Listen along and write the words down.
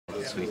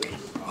this week?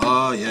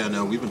 Yeah,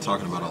 no, we've been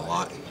talking about it a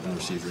lot in the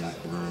receiving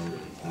room,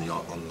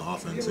 on the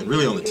offense, and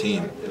really on the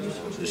team.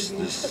 This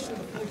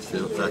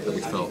fact that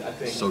we felt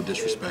so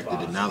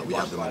disrespected, and now that we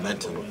have the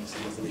momentum,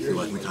 we feel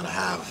like we kind of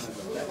have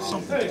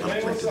something to kind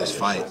of bring to this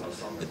fight.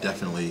 It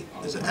definitely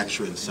is an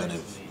extra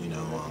incentive,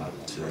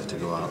 to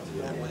go out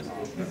and win.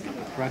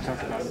 Brad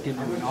talked about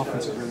getting into an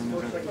offensive rhythm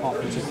as an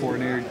offensive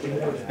coordinator.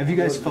 Have you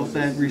guys felt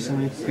that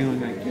recently, feeling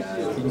like you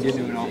can get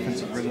into an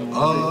offensive rhythm?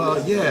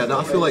 Yeah, no,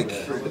 I feel like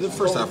the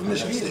first half of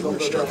Michigan State we were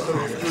struggling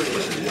on offense,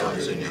 especially the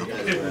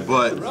opposite,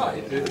 But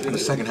in the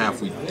second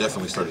half we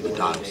definitely started to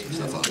dial some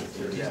stuff up,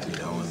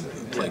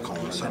 and play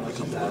calling started to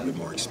become a little bit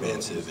more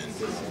expansive, and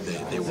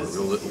they were a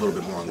little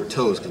bit more on their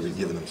toes because we'd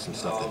given them some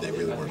stuff that they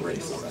really weren't ready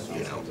for,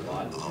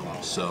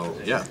 So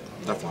yeah,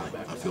 definitely.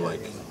 I feel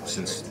like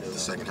since the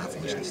second half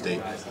of Michigan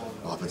State,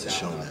 offense has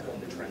shown that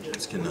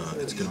it's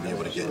gonna be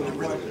able to get in the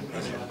rhythm.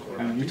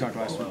 We talked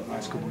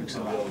last couple weeks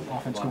about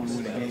offense going to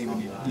win a game,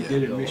 and you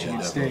did it at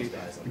Michigan State,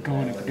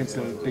 going up against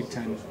the Big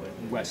Ten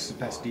West's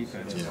best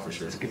defense. Yeah, for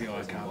sure. Does it give you a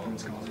lot of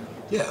confidence going in?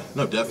 Yeah,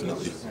 no,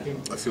 definitely.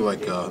 I feel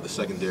like the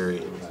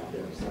secondary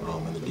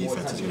and the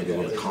defense is going to be a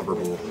little bit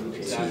comparable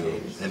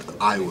to, and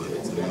Iowa,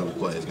 the one we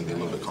play, is going to be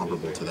a little bit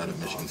comparable to that of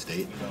Michigan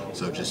State.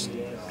 So just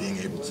being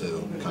able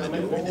to kind of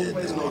do what we did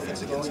as an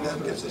offense against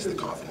them gives us the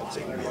confidence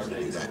that we'll be able to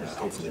do that, and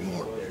hopefully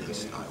more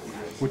against Iowa.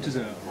 What does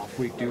an off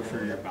week do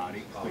for your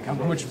body? Like, how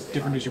much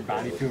different does your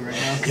body feel right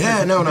now?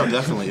 Yeah, no,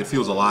 definitely. It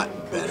feels a lot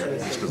better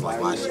just because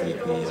like last week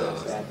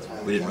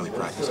we didn't really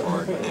practice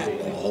hard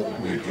at all.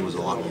 It was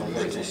a lot more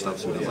mental stuff,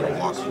 so we did like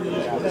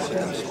walkthroughs,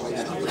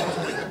 stuff. It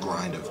wasn't like a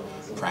grind of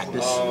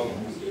practice.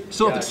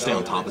 Still have to stay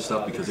on top of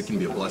stuff because it can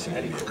be a blessing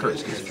and a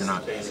curse. Because if you're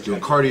not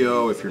doing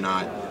cardio, if you're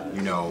not,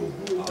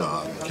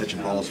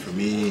 catching balls for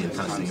me and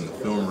kind of staying in the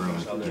film room,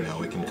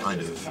 it can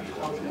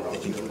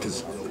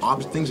because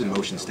things in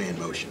motion stay in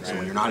motion. So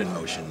when you're not in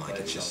motion, like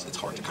it's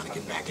hard to kind of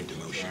get back into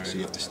motion. So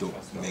you have to still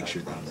make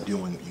sure that you're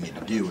doing what you need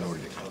to do in order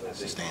to kind of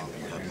sustain what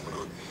you have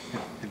going on.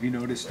 Have you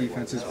noticed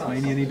defenses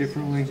playing any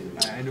differently?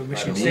 I know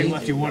Michigan State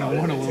left you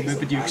 1-on-1 a little bit,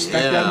 but do you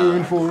expect that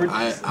moving forward?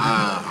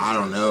 I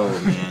don't know,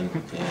 man.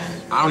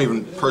 And I don't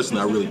even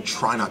personally. I really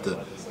try not to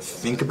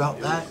think about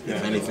that.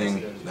 If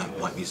anything, that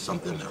might be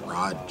something that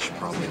Rod should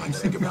probably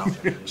think about,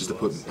 just to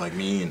put like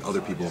me and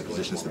other people in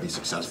positions to be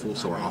successful,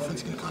 so our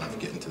offense can kind of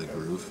get into the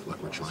groove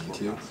like we're trying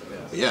to.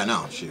 But yeah,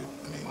 no, shoot.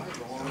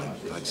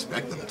 I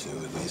expect them to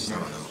at least. I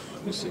don't know.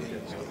 We'll see.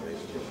 So,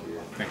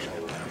 Thanks,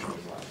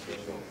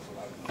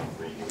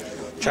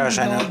 Josh,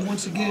 I know.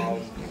 Once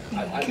again, you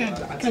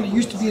kind of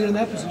used to being in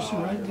that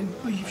position, right?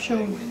 But you've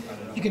shown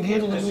you can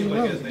handle it on your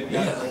own.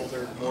 Yeah.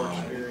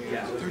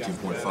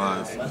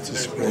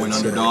 13.5. Going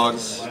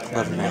underdogs.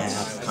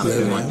 11.5. Kind of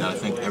feeling like that. I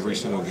think every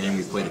single game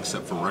we played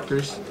except for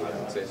Rutgers,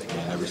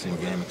 and every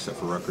single game except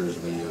for Rutgers,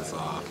 we have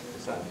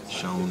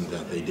shown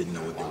that they didn't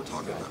know what they were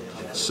talking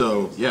about.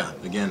 So yeah,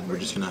 again, we're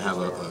just gonna have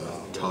a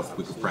tough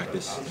week of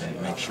practice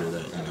and make sure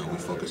that we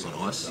focus on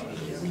us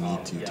and we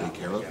need to take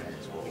care of,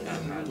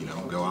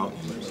 and go out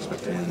and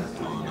expect to win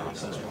on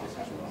Saturday.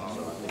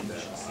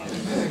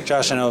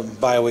 Josh, I know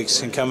bye weeks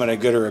can come at a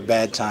good or a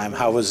bad time.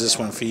 How was this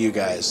one for you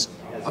guys?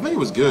 I think it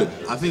was good.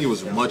 I think it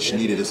was much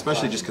needed,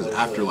 especially just because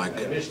after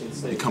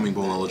becoming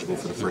bowl eligible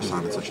for the first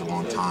time in such a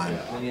long time,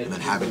 and then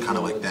having kind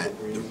of like that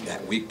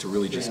week to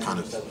really just kind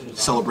of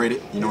celebrate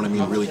it. You know what I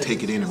mean? Really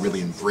take it in and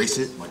really embrace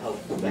it. Like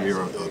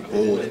we're a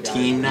bowl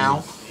team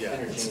now.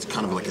 It's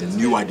kind of like a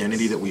new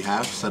identity that we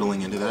have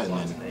settling into that, and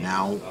then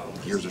now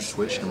gears are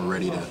switched and we're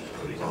ready to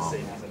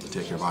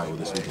take care of Iowa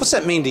this week. What's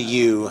that mean to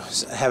you,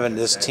 having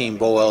this team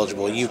bowl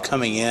eligible? You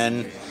coming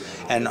in,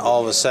 and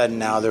all of a sudden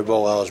now they're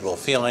bowl eligible,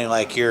 feeling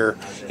like you're,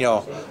 you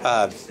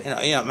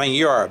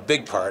are a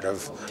big part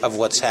of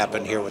what's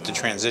happened here with the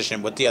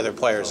transition, with the other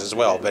players as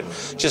well. But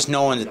just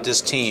knowing that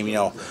this team,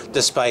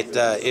 despite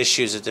the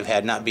issues that they've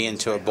had not being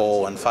to a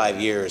bowl in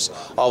 5 years,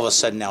 all of a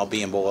sudden now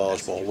being bowl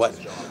eligible, what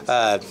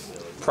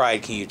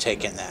pride can you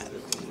take in that?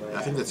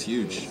 I think that's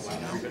huge.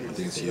 I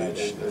think it's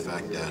huge. The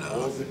fact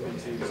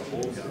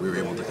that we were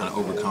able to kind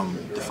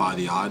of defy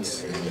the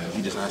odds. And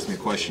he just asked me a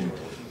question.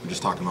 We're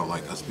just talking about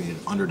us being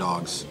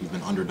underdogs. We've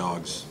been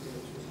underdogs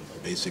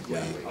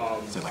basically,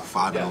 say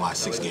 5 of the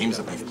last 6 games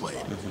that we've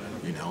played.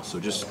 So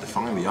just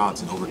defying the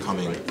odds and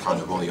overcoming kind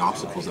of all the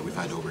obstacles that we've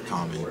had to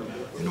overcome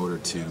in order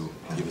to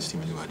give this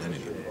team a new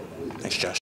identity. Thanks, Josh.